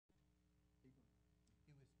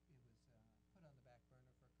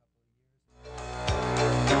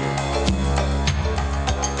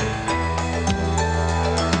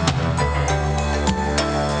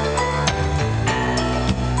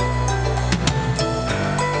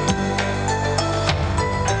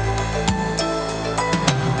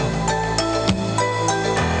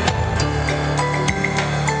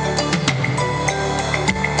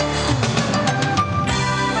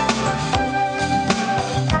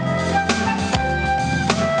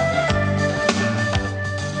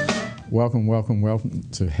Welcome, welcome, welcome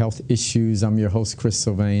to Health Issues. I'm your host, Chris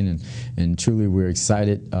Sylvain, and truly we're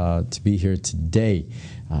excited to be here today.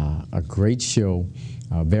 A great show,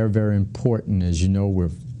 very, very important. As you know,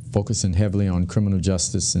 we're focusing heavily on criminal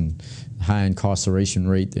justice and high incarceration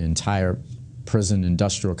rate, the entire prison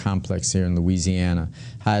industrial complex here in Louisiana,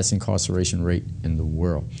 highest incarceration rate in the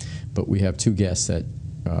world. But we have two guests that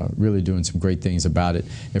really doing some great things about it.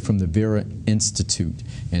 They're from the Vera Institute,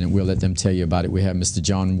 and we'll let them tell you about it. We have Mr.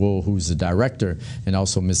 John Wool, who's the director, and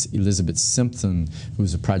also Ms. Elizabeth Simpson,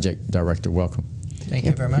 who's the project director. Welcome. Thank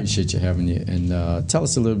you very much. Appreciate you having you. And tell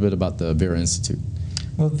us a little bit about the Vera Institute.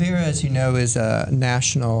 Well, Vera, as you know, is a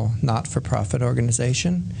national not-for-profit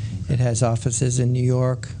organization. It has offices in New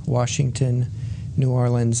York, Washington, New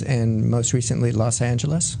Orleans, and most recently Los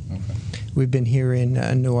Angeles. Okay. We've been here in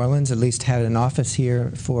New Orleans, at least had an office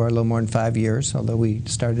here for a little more than 5 years, although we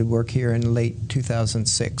started work here in late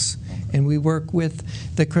 2006. Okay. And we work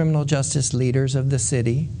with the criminal justice leaders of the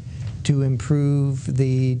city to improve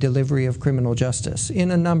the delivery of criminal justice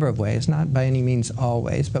in a number of ways, not by any means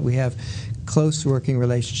always, but we have close working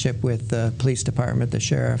relationship with the police department, the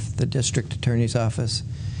sheriff, the district attorney's office,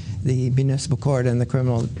 the municipal court and the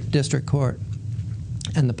criminal district court,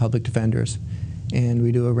 and the public defenders. And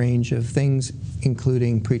we do a range of things,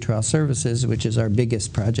 including pretrial services, which is our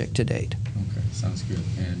biggest project to date. Okay, sounds good.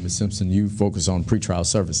 And Ms. Simpson, you focus on pretrial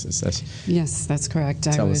services. Yes, that's correct.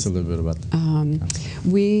 Tell us a little bit about that.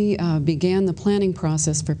 We began the planning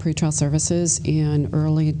process for pretrial services in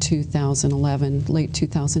early 2011, late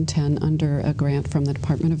 2010, under a grant from the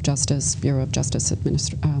Department of Justice, Bureau of Justice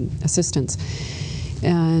Assistance.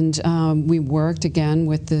 And we worked again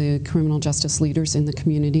with the criminal justice leaders in the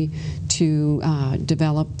community to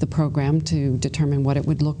develop the program, to determine what it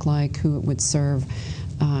would look like, who it would serve,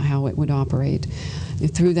 how it would operate.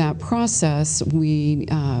 Through that process, we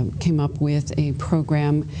came up with a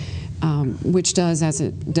program which does, as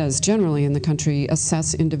it does generally in the country,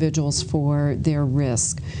 assess individuals for their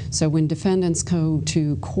risk. So when defendants go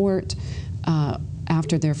to court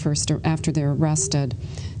after they're arrested,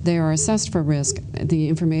 they are assessed for risk. The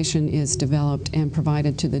information is developed and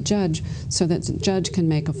provided to the judge so that the judge can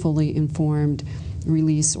make a fully informed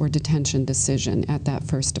release or detention decision at that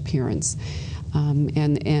first appearance.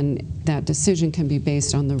 And that decision can be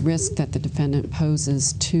based on the risk that the defendant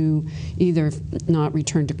poses to either not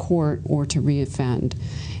return to court or to reoffend.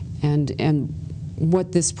 And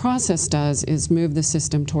what this process does is move the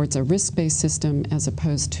system towards a risk-based system as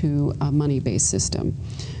opposed to a money-based system,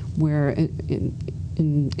 where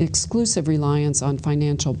in exclusive reliance on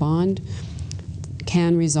financial bond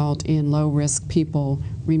can result in low-risk people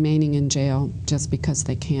remaining in jail just because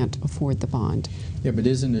they can't afford the bond. Yeah, but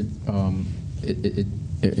isn't it,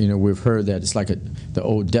 you know, we've heard that it's like the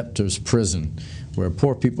old debtor's prison, where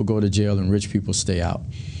poor people go to jail and rich people stay out.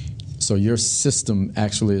 So your system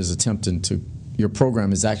actually is attempting to, your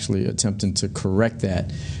program is actually attempting to correct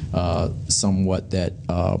that somewhat, that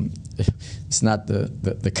it's not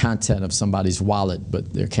the content of somebody's wallet,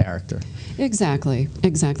 but their character. Exactly,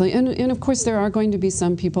 exactly. And of course there are going to be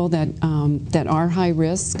some people that, that are high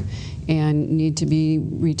risk and need to be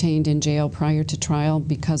retained in jail prior to trial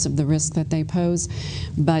because of the risk that they pose.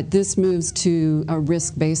 But this moves to a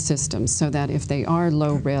risk-based system so that if they are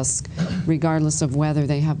low risk, regardless of whether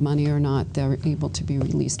they have money or not, they're able to be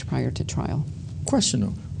released prior to trial. Question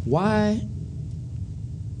though, why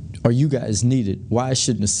are you guys needed? Why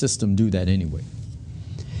shouldn't the system do that anyway?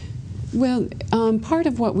 Well, part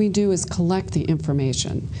of what we do is collect the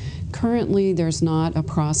information. Currently, there's not a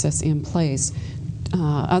process in place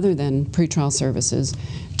other than pretrial services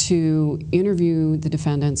to interview the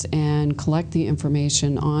defendants and collect the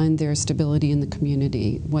information on their stability in the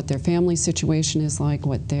community, what their family situation is like,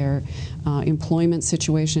 what their employment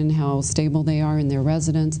situation, how stable they are in their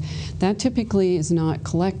residence. That typically is not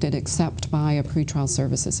collected except by a pretrial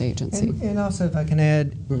services agency. And also, if I can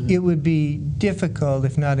add, it would be difficult,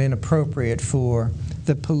 if not inappropriate, for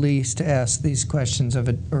the police to ask these questions of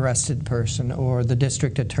an arrested person, or the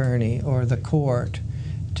district attorney, or the court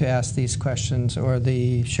to ask these questions, or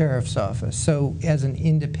the sheriff's office. So as an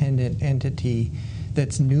independent entity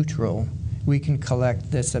that's neutral, we can collect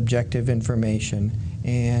this objective information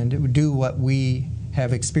and do what we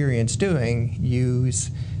have experience doing, use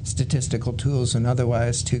statistical tools and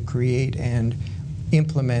otherwise to create and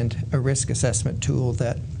implement a risk assessment tool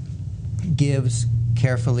that gives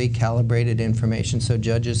carefully calibrated information so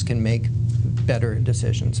judges can make better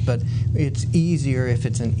decisions. But it's easier if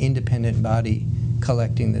it's an independent body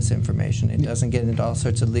collecting this information. It doesn't get into all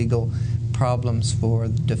sorts of legal problems for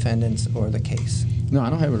defendants or the case. No, I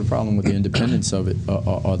don't have a problem with the independence of it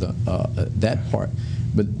or that part.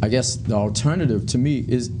 But I guess the alternative to me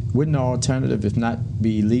wouldn't the alternative, if not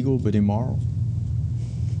be illegal, but immoral?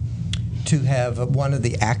 To have one of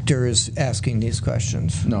the actors asking these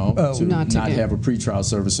questions? No, to not have a pretrial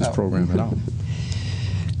services program at all.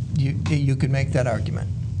 You could make that argument.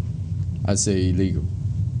 I'd say illegal.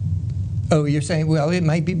 Oh, you're saying, well, it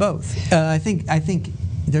might be both. I think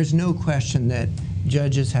there's no question that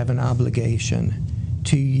judges have an obligation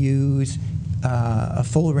to use a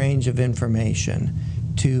full range of information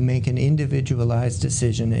to make an individualized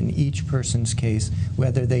decision in each person's case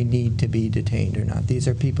whether they need to be detained or not. These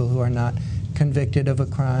are people who are not convicted of a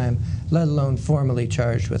crime, let alone formally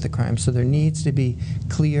charged with a crime. So there needs to be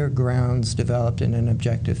clear grounds developed in an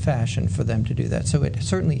objective fashion for them to do that. So it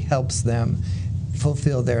certainly helps them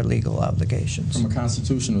fulfill their legal obligations. From a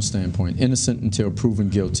constitutional standpoint, innocent until proven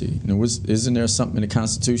guilty. Now, isn't there something in the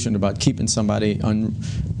Constitution about keeping somebody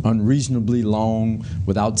unreasonably long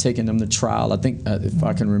without taking them to trial? I think, if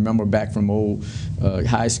I can remember back from old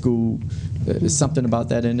high school, there's something about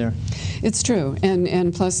that in there? It's true,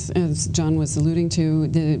 and plus, as John was alluding to,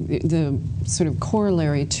 the sort of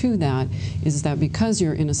corollary to that is that because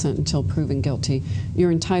you're innocent until proven guilty,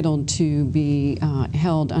 you're entitled to be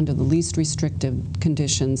held under the least restrictive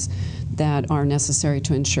conditions that are necessary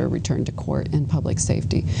to ensure return to court and public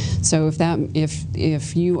safety. So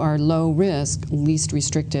if you are low risk, least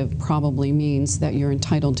restrictive probably means that you're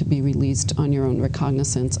entitled to be released on your own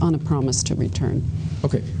recognizance on a promise to return.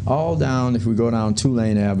 Okay, all down, if we go down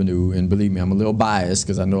Tulane Avenue, and believe me, I'm a little biased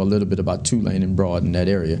because I know a little bit about Tulane and Broad in that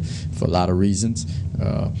area for a lot of reasons.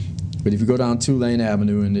 But if you go down Tulane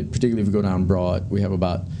Avenue, and particularly if you go down Broad, we have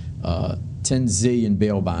about 10 zillion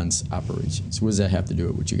bail bonds operations. What does that have to do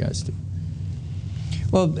with what you guys do?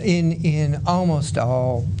 Well, in almost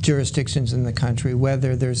all jurisdictions in the country,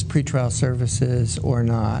 whether there's pretrial services or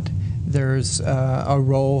not, there's a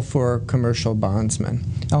role for commercial bondsmen.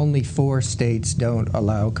 Only 4 states don't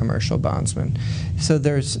allow commercial bondsmen. So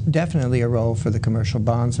there's definitely a role for the commercial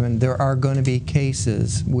bondsman. There are going to be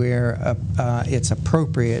cases where it's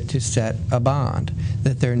appropriate to set a bond,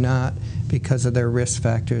 that they're not, because of their risk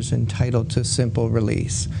factors, entitled to simple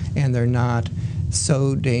release, and they're not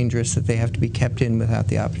so dangerous that they have to be kept in without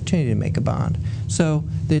the opportunity to make a bond. So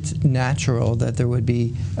it's natural that there would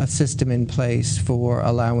be a system in place for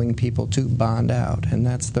allowing people to bond out, and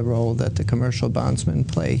that's the role that the commercial bondsmen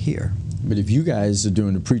play here. But if you guys are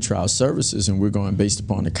doing the pretrial services and we're going based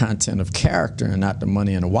upon the content of character and not the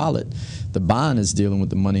money in the wallet, the bond is dealing with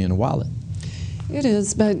the money in the wallet. It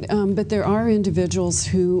is, but there are individuals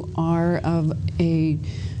who are of a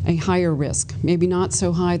higher risk, maybe not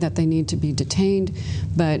so high that they need to be detained,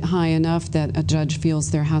 but high enough that a judge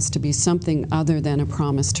feels there has to be something other than a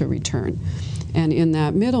promise to return. And in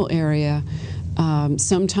that middle area,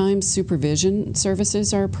 sometimes supervision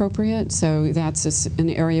services are appropriate, so that's an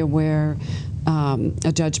area where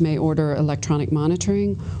a judge may order electronic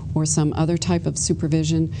monitoring or some other type of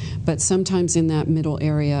supervision, but sometimes in that middle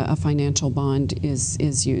area a financial bond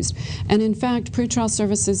is used. And in fact, pretrial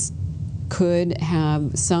services could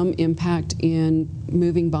have some impact in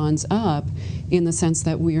moving bonds up, in the sense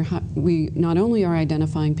that we not only are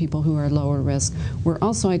identifying people who are lower risk, we're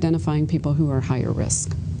also identifying people who are higher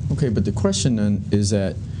risk. Okay, but the question then is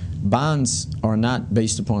that bonds are not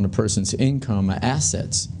based upon a person's income or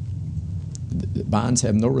assets. Bonds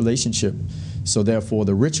have no relationship, so therefore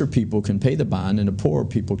the richer people can pay the bond and the poorer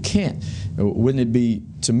people can't. Wouldn't it be,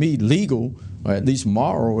 to me, legal, or at least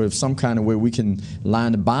moral, if some kind of way we can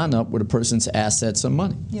line the bond up with a person's assets or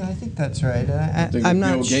money? Yeah, I think that's right. I think if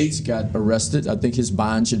Bill Gates got arrested, I think his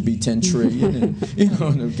bond should be 10 trillion, and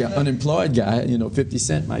the unemployed guy, 50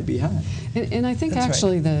 cents might be high. And I think that's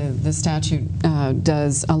actually right. the statute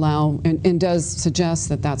does allow and does suggest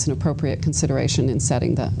that that's an appropriate consideration in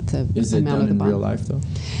setting the Is it amount done of the in bond. real life, though?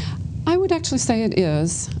 I would actually say it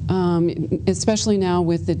is, especially now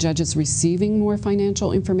with the judges receiving more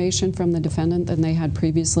financial information from the defendant than they had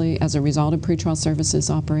previously as a result of pretrial services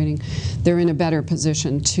operating. They're in a better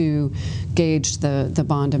position to gauge the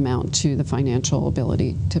bond amount to the financial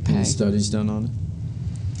ability to pay. Any studies done on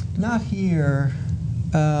it? Not here.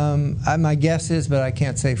 My guess is, but I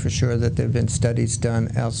can't say for sure, that there have been studies done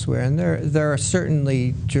elsewhere. And there are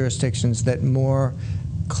certainly jurisdictions that more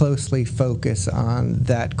closely focus on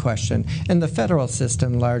that question. And the federal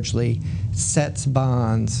system largely sets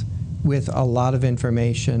bonds with a lot of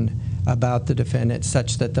information about the defendant,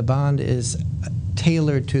 such that the bond is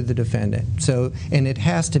tailored to the defendant. So, and it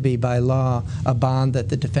has to be by law a bond that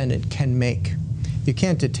the defendant can make. You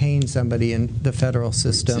can't detain somebody in the federal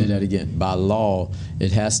system. Say that again. By law,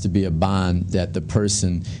 it has to be a bond that the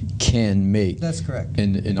person can make. That's correct.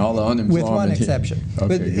 In all the unemployment. With one exception.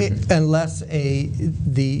 Okay, unless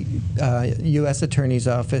the U.S. Attorney's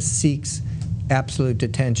Office seeks absolute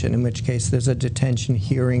detention, in which case there's a detention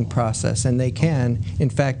hearing process, and they can, in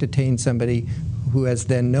fact, detain somebody who has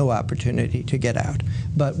then no opportunity to get out.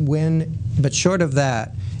 But short of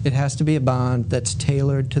that, it has to be a bond that's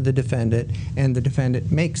tailored to the defendant, and the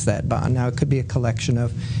defendant makes that bond. Now, it could be a collection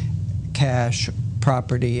of cash,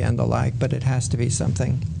 property, and the like, but it has to be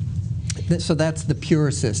something. So that's the pure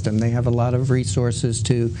system. They have a lot of resources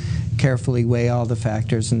to carefully weigh all the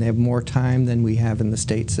factors, and they have more time than we have in the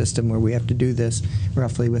state system, where we have to do this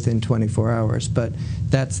roughly within 24 hours. But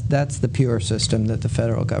that's the pure system that the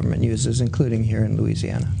federal government uses, including here in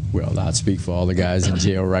Louisiana. Well, I'd speak for all the guys in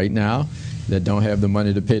jail right now that don't have the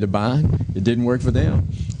money to pay the bond. It didn't work for them.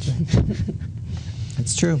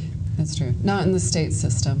 That's true. That's true. Not in the state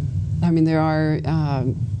system. I mean, there are...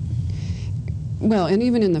 well, and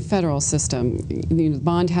even in the federal system, the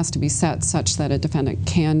bond has to be set such that a defendant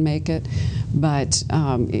can make it, but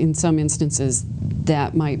in some instances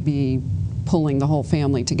that might be pulling the whole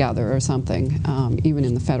family together or something, even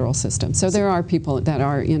in the federal system. So there are people that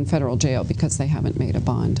are in federal jail because they haven't made a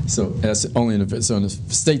bond. So that's only in the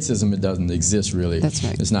state system. It doesn't exist really. That's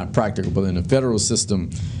right. It's not practical. But in the federal system,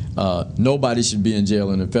 nobody should be in jail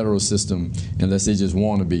in the federal system unless they just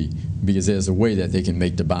want to be, because there's a way that they can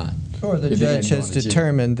make the bond. Or the judge has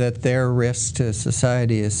determined that their risk to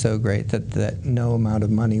society is so great that no amount of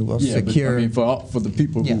money will secure. But, I mean, for the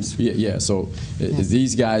people who, yes. So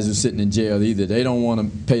these guys who are sitting in jail, either they don't want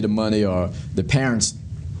to pay the money, or the parents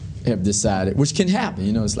have decided, which can happen.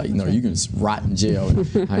 You know, it's like, no, you can rot in jail.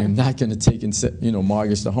 I am not going to take and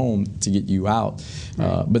mortgage the home to get you out.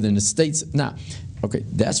 Right. But in the states, now, okay,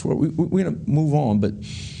 that's where we're going to move on. But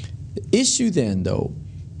the issue then, though,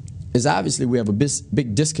 is obviously we have a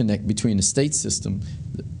big disconnect between the state system,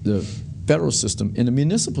 the federal system, and the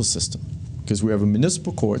municipal system, because we have a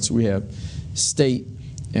municipal courts, we have state,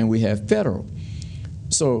 and we have federal.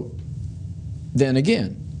 So then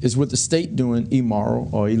again, is what the state doing immoral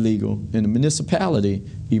or illegal, and the municipality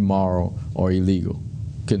immoral or illegal?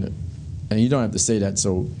 And you don't have to say that,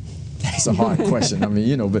 so it's a hard question. I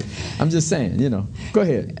mean, but I'm just saying, go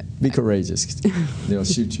ahead, be courageous. They'll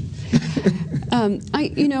shoot you.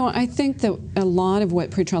 I think that a lot of what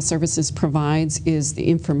pretrial services provides is the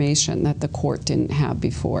information that the court didn't have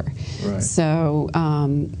before. Right. So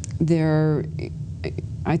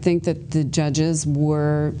I think that the judges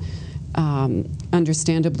were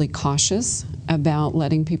understandably cautious about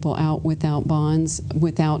letting people out without bonds,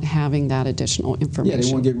 without having that additional information. Yeah,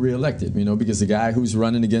 they won't get reelected, because the guy who's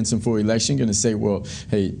running against him for election going to say, well,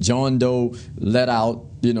 hey, John Doe let out,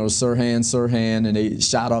 Sirhan, and they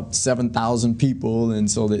shot up 7,000 people, and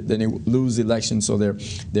so then they lose the election. So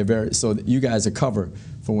so you guys are covered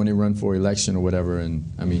for when they run for election or whatever, and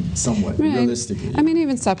I mean, somewhat realistically. I mean,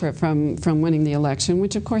 even separate from winning the election,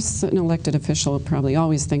 which of course an elected official probably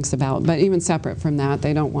always thinks about, but even separate from that,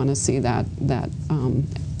 they don't want to see that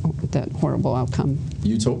horrible outcome.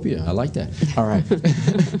 Utopia, I like that. All right,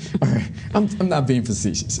 all right. I'm not being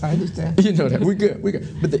facetious. I understand. You know that we're good.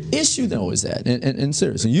 But the issue though is that, and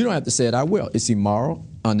seriously, you don't have to say it. I will. It's immoral,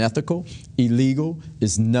 unethical, illegal.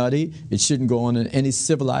 It's nutty. It shouldn't go on in any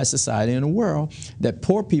civilized society in the world that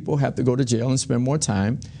poor people have to go to jail and spend more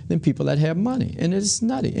time than people that have money, and it's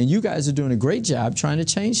nutty. And you guys are doing a great job trying to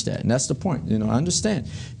change that, and that's the point. I understand.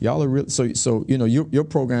 Y'all are real. So your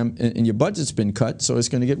program and your budget's been cut, so it's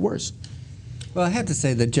going to get worse. Well, I have to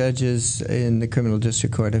say the judges in the criminal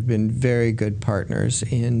district court have been very good partners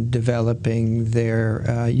in developing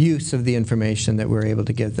their use of the information that we're able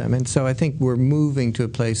to give them. And so I think we're moving to a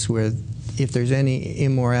place where if there's any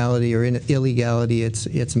immorality or illegality,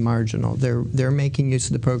 it's marginal. They're making use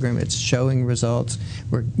of the program. It's showing results.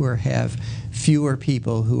 We have fewer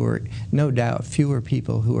people who are, no doubt, fewer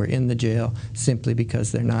people who are in the jail simply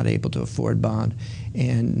because they're not able to afford bond,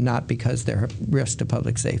 and not because they're a risk to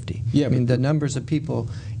public safety. Yeah, I mean, the numbers of people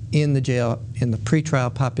in the jail, in the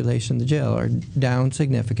pretrial population in the jail, are down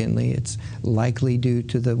significantly. It's likely due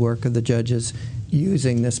to the work of the judges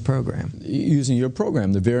using this program. Using your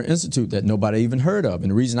program, the Vera Institute, that nobody even heard of.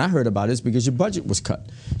 And the reason I heard about it is because your budget was cut.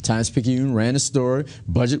 Times-Picayune ran a story,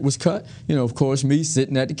 budget was cut. Of course, me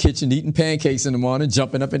sitting at the kitchen eating pancakes in the morning,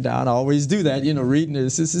 jumping up and down. I always do that, reading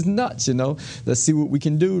this. This is nuts, Let's see what we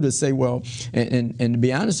can do to say, well, and to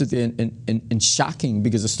be honest with you, and shocking,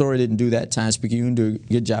 because the story didn't do that. Times-Picayune do a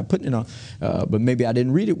good job putting it on, but maybe I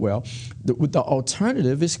didn't read it well. The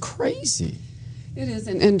alternative is crazy. It is,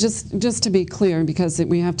 and just to be clear, because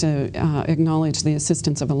we have to acknowledge the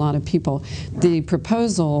assistance of a lot of people, the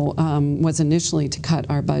proposal was initially to cut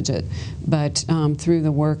our budget, but through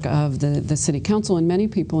the work of the City Council and many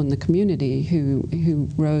people in the community who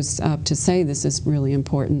rose up to say this is really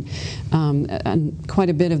important, and quite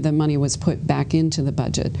a bit of the money was put back into the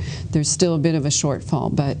budget. There's still a bit of a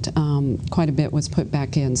shortfall, but quite a bit was put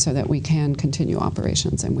back in so that we can continue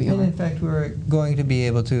operations, and we are. And in fact, we're going to be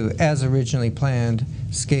able to, as originally planned,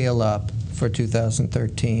 scale up for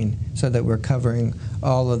 2013 so that we're covering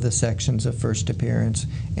all of the sections of first appearance,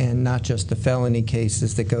 and not just the felony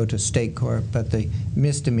cases that go to state court, but the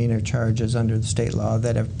misdemeanor charges under the state law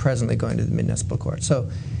that are presently going to the municipal court. So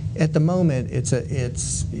at the moment, it's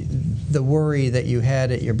the worry that you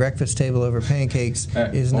had at your breakfast table over pancakes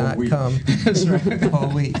is not come. That's right.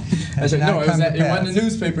 All week. That's right. No, it wasn't a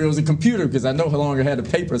newspaper. It was a computer, because I no longer had a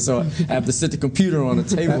paper, so I have to sit the computer on the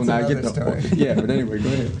table. That's and I get another story. Yeah, but anyway, go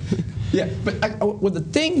ahead. Yeah, but well, the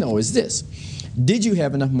thing though is this: did you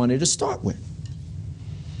have enough money to start with?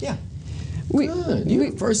 Yeah. Good.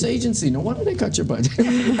 You're the first agency. No wonder they cut your budget.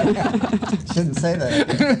 Shouldn't say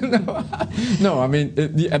that. No, I mean,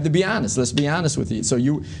 you have to be honest. Let's be honest with you. So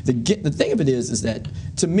the thing of it is that,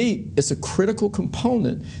 to me, it's a critical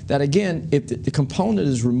component that, again, if the component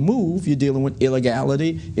is removed, you're dealing with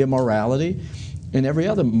illegality, immorality, and every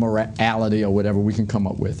other morality or whatever we can come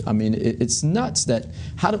up with. I mean, it's nuts that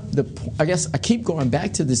I guess I keep going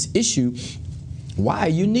back to this issue. Why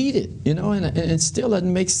you need it, you know, and it still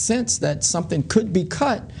doesn't make sense that something could be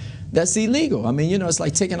cut that's illegal. I mean, you know, it's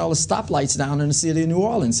like taking all the stoplights down in the city of New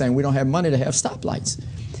Orleans, saying we don't have money to have stoplights.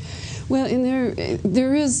 Well, and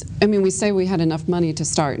there is, I mean, we say we had enough money to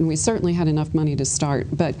start, and we certainly had enough money to start,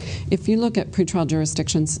 but if you look at pretrial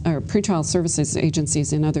jurisdictions, or pretrial services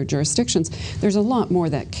agencies in other jurisdictions, there's a lot more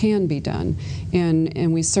that can be done,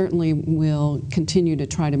 and we certainly will continue to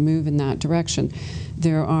try to move in that direction.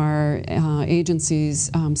 There are agencies,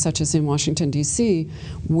 such as in Washington, D.C.,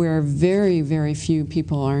 where very, very few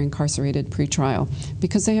people are incarcerated pretrial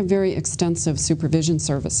because they have very extensive supervision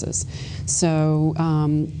services. So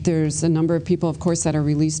there's a number of people, of course, that are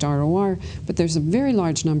released ROR, but there's a very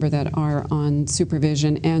large number that are on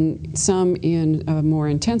supervision, and some in a more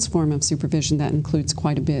intense form of supervision that includes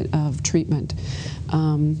quite a bit of treatment.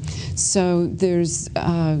 So there's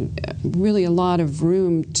really a lot of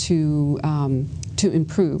room to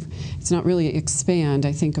improve. It's not really expand.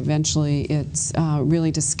 I think eventually it's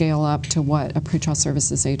really to scale up to what a pretrial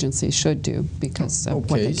services agency should do because of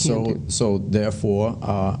what they can do. So therefore,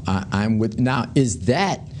 I'm with, now is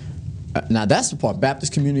that, now that's the part,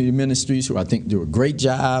 Baptist Community Ministries, who I think do a great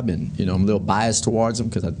job, and you know, I'm a little biased towards them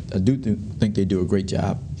because I do think they do a great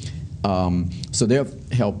job. So they've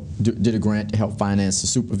did a grant to help finance the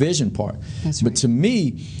supervision part. That's but right. to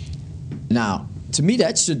me,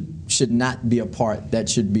 that should not be a part. That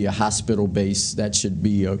should be a hospital base. That should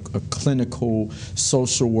be a clinical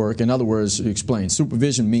social work. In other words, explain.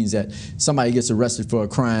 Supervision means that somebody gets arrested for a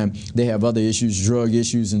crime, they have other issues, drug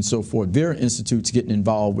issues and so forth. Vera Institute's getting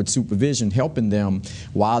involved with supervision, helping them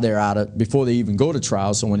while they're out before they even go to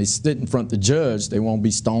trial. So when they sit in front of the judge, they won't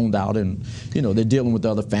be stoned out, and you know, they're dealing with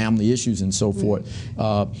other family issues and so forth.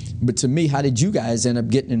 But to me, how did you guys end up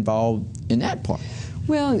getting involved in that part?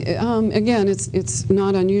 Well, again, it's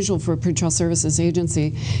not unusual for a pretrial services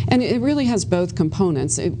agency, and it really has both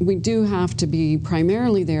components. We do have to be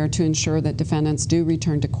primarily there to ensure that defendants do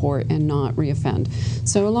return to court and not reoffend.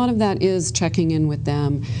 So a lot of that is checking in with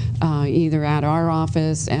them, either at our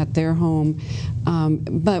office, at their home.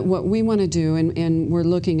 But what we want to do, and we're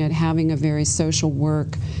looking at having a very social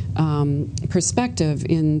work perspective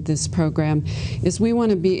in this program, is we want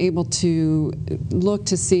to be able to look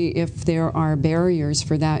to see if there are barriers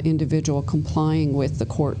for that individual complying with the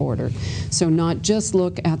court order. So not just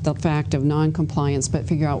look at the fact of non-compliance, but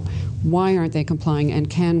figure out why aren't they complying, and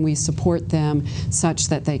can we support them such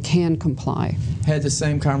that they can comply. Had the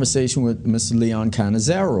same conversation with Mr. Leon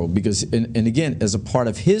Canizaro, because, and again, as a part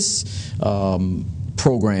of his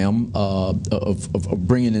program of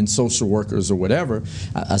bringing in social workers or whatever,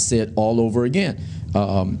 I said all over again,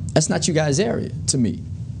 that's not you guys' area to me.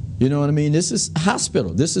 You know what I mean? This is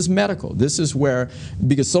hospital. This is medical. This is where,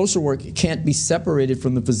 because social work can't be separated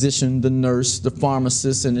from the physician, the nurse, the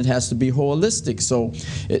pharmacist, and it has to be holistic. So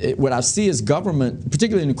what I see is government,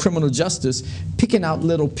 particularly in criminal justice, picking out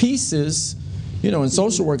little pieces. You know, and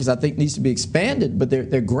social workers, I think, needs to be expanded, but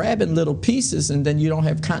they're grabbing little pieces, and then you don't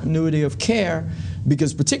have continuity of care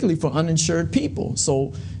because particularly for uninsured people.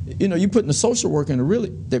 So, you know, you put in a social worker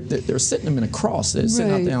and they're sitting them in a cross. They're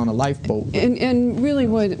sitting out there on a lifeboat. And really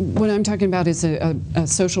what I'm talking about is a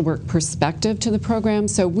social work perspective to the program.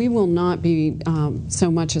 So we will not be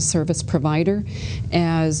so much a service provider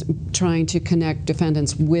as trying to connect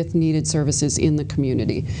defendants with needed services in the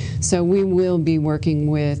community. So we will be working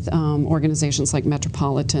with organizations like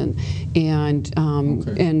Metropolitan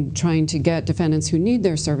and trying to get defendants who need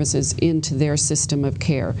their services into their system of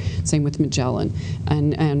care. Same with Magellan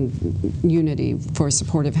and Unity for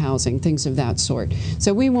supportive housing, things of that sort.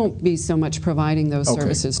 So we won't be so much providing those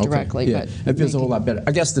services directly. Yeah, it feels a whole lot better.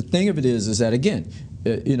 I guess the thing of it is that, again,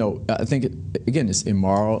 you know, I think, again, it's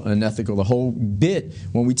immoral, unethical, the whole bit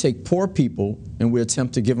when we take poor people and we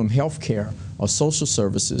attempt to give them health care or social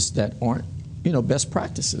services that aren't, you know, best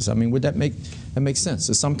practices. I mean, would that make sense?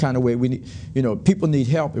 There's some kind of way we need, you know, people need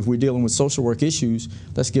help. If we're dealing with social work issues,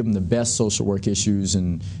 let's give them the best social work issues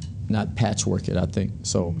and not patchwork it, I think.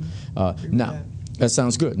 So now, that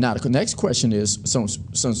sounds good. Now, the next question is,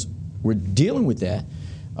 since we're dealing with that,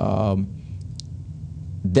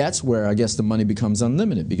 that's where I guess the money becomes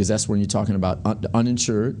unlimited, because that's when you're talking about the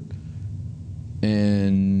uninsured,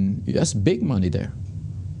 and that's big money there.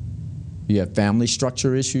 You have family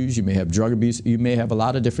structure issues, you may have drug abuse, you may have a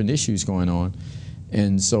lot of different issues going on.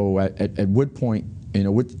 And so at what point, you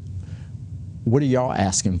know, what are y'all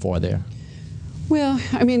asking for there? Well,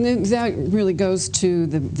 I mean, that really goes to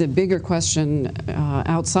the bigger question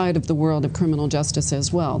outside of the world of criminal justice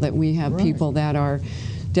as well, that we have people that are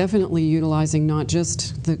definitely utilizing not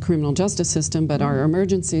just the criminal justice system, but our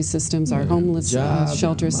emergency systems, our homeless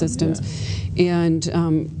shelter systems. And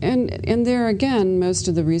there again, most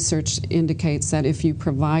of the research indicates that if you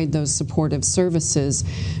provide those supportive services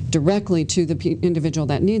directly to the individual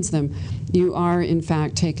that needs them, you are in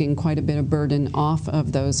fact taking quite a bit of burden off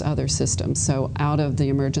of those other systems, so out of the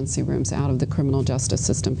emergency rooms, out of the criminal justice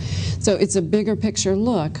system. So it's a bigger picture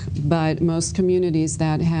look, but most communities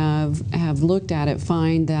that have looked at it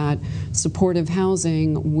find that supportive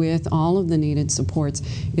housing with all of the needed supports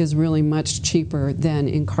is really much cheaper than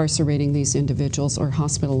incarcerating these individuals or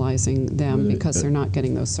hospitalizing them because they're not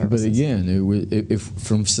getting those services. But again, if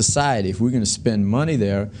from society, if we're going to spend money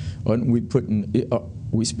there, aren't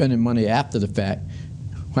we spending money after the fact?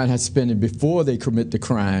 Why not spend it before they commit the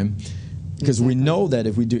crime? Because we know that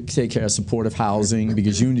if we do take care of supportive housing,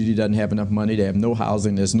 because Unity doesn't have enough money, they have no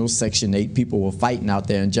housing, there's no Section 8, people were fighting out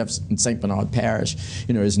there in Jefferson, St. Bernard Parish.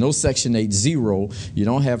 You know, there's no Section 8, zero, you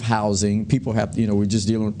don't have housing, people have, you know, we're just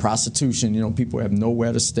dealing with prostitution, you know, people have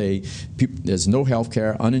nowhere to stay, there's no health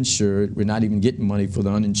care, uninsured, we're not even getting money for the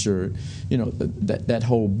uninsured, you know, that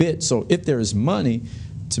whole bit. So if there is money,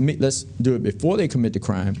 to me, let's do it before they commit the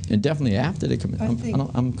crime and definitely after they commit.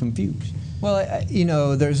 I'm confused. Well, you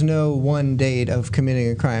know, there's no one date of committing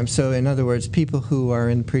a crime. So in other words, people who are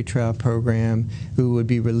in the pretrial program who would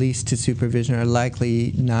be released to supervision are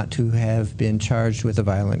likely not to have been charged with a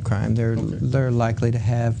violent crime. They're likely to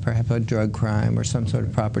have perhaps a drug crime or some sort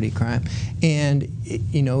of property crime. And,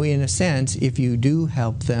 you know, in a sense, if you do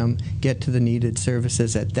help them get to the needed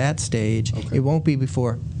services at that stage, it won't be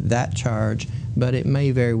before that charge, but it may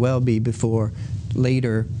very well be before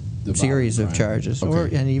later series of charges,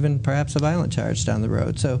 and even perhaps a violent charge down the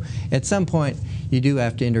road. So at some point, you do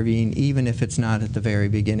have to intervene, even if it's not at the very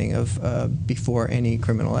beginning of before any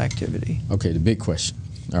criminal activity. Okay, the big question.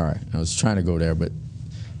 All right, I was trying to go there, but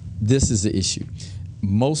this is the issue.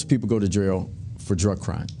 Most people go to jail for drug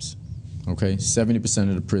crimes. Okay, 70%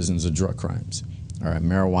 of the prisons are drug crimes. All right,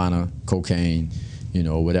 marijuana, cocaine, you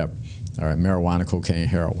know, whatever. All right, marijuana, cocaine,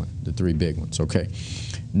 heroin, the three big ones. Okay,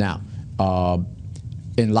 now.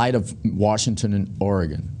 In light of Washington and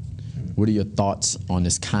Oregon, what are your thoughts on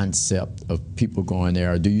this concept of people going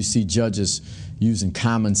there? Or do you see judges using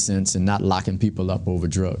common sense and not locking people up over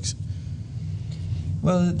drugs?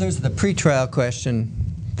 Well, there's the pretrial question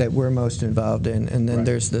that we're most involved in, and then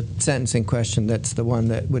there's the sentencing question that's the one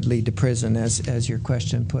that would lead to prison, as your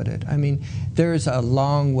question put it. I mean, there's a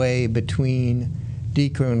long way between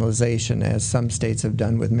decriminalization, as some states have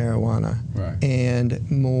done with marijuana, and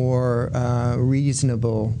more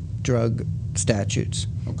reasonable drug statutes.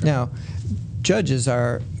 Now, judges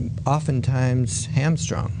are oftentimes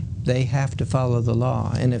hamstrung. They have to follow the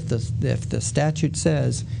law, and if the statute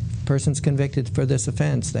says a person's convicted for this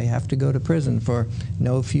offense, they have to go to prison for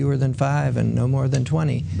no fewer than 5 and no more than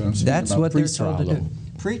 20. That's what they're told to do.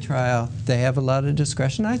 Pre-trial, they have a lot of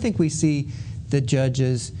discretion. I think we see the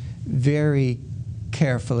judges very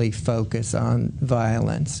carefully focus on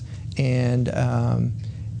violence and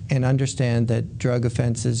understand that drug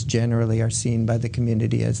offenses generally are seen by the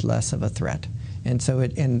community as less of a threat. And so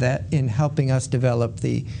in helping us develop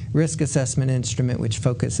the risk assessment instrument, which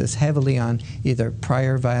focuses heavily on either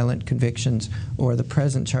prior violent convictions or the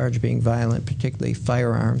present charge being violent, particularly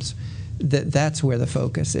firearms, that's where the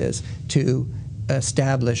focus is, to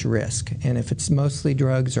establish risk. And if it's mostly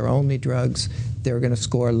drugs or only drugs, they're going to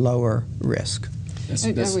score lower risk.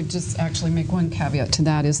 I would just actually make one caveat to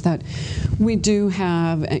that, is that we do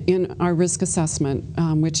have in our risk assessment,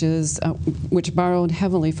 which borrowed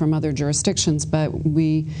heavily from other jurisdictions, but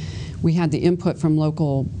we had the input from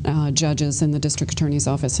local judges in the district attorney's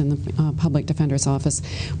office and the public defender's office.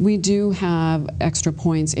 We do have extra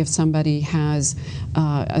points if somebody has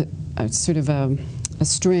a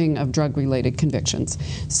string of drug-related convictions.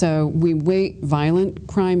 So we weight violent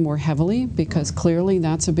crime more heavily because clearly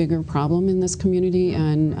that's a bigger problem in this community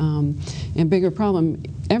and bigger problem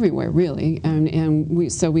everywhere, really.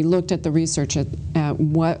 So we looked at the research at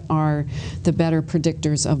what are the better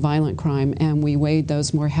predictors of violent crime, and we weighed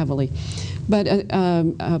those more heavily. But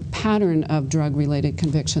a pattern of drug-related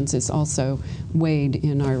convictions is also weighed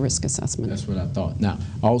in our risk assessment. That's what I thought. Now,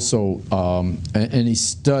 also, any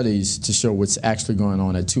studies to show what's actually going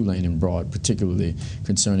on at Tulane and Broad, particularly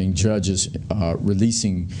concerning judges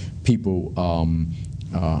releasing people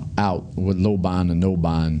out with low bond or no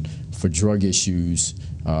bond for drug issues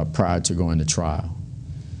prior to going to trial?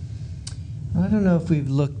 I don't know if we've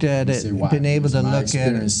looked at it, been able to look at it. My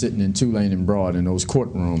experience sitting in Tulane and Broad in those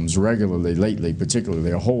courtrooms regularly lately,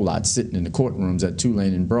 particularly a whole lot sitting in the courtrooms at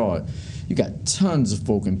Tulane and Broad. You got tons of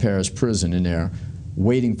folk in parish prison in there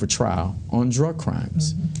waiting for trial on drug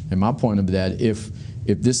crimes. And my point of that, if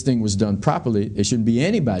this thing was done properly, there shouldn't be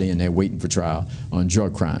anybody in there waiting for trial on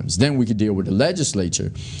drug crimes. Then we could deal with the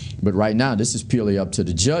legislature. But right now, this is purely up to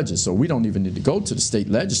the judges. So we don't even need to go to the state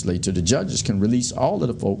legislature. The judges can release all of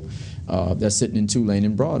the folk that's sitting in Tulane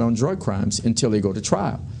and Broad on drug crimes until they go to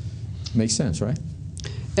trial. Makes sense, right?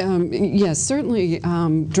 Yes, certainly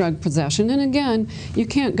drug possession. And again, you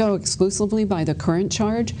can't go exclusively by the current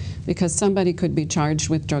charge because somebody could be charged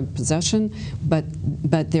with drug possession, but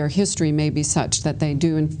their history may be such that they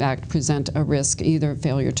do in fact present a risk, either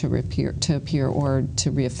failure to appear or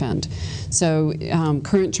to reoffend. So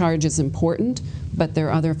current charge is important, but there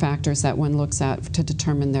are other factors that one looks at to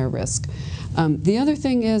determine their risk. The other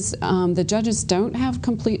thing is the judges don't have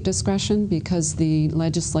complete discretion because the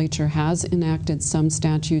legislature has enacted some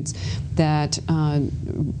statutes that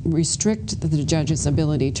restrict the judge's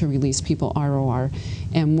ability to release people ROR.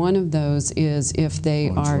 And one of those is if they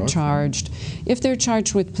are charged, if they're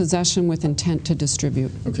charged with possession with intent to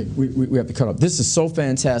distribute. Okay, we have to cut off. This is so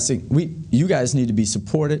fantastic. You guys need to be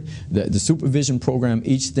supported. The supervision program,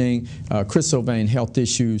 each thing, Chris Sylvain, health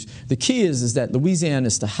issues. The key is that Louisiana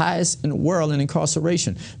is the highest in the world in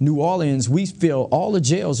incarceration. New Orleans, we fill all the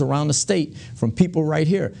jails around the state from people right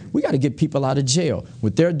here. We got to get people out of jail.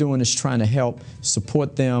 What they're doing is trying to help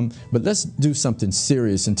support them, but let's do something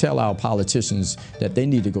serious and tell our politicians that they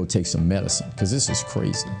need to go take some medicine because this is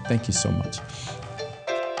crazy. Thank you so much.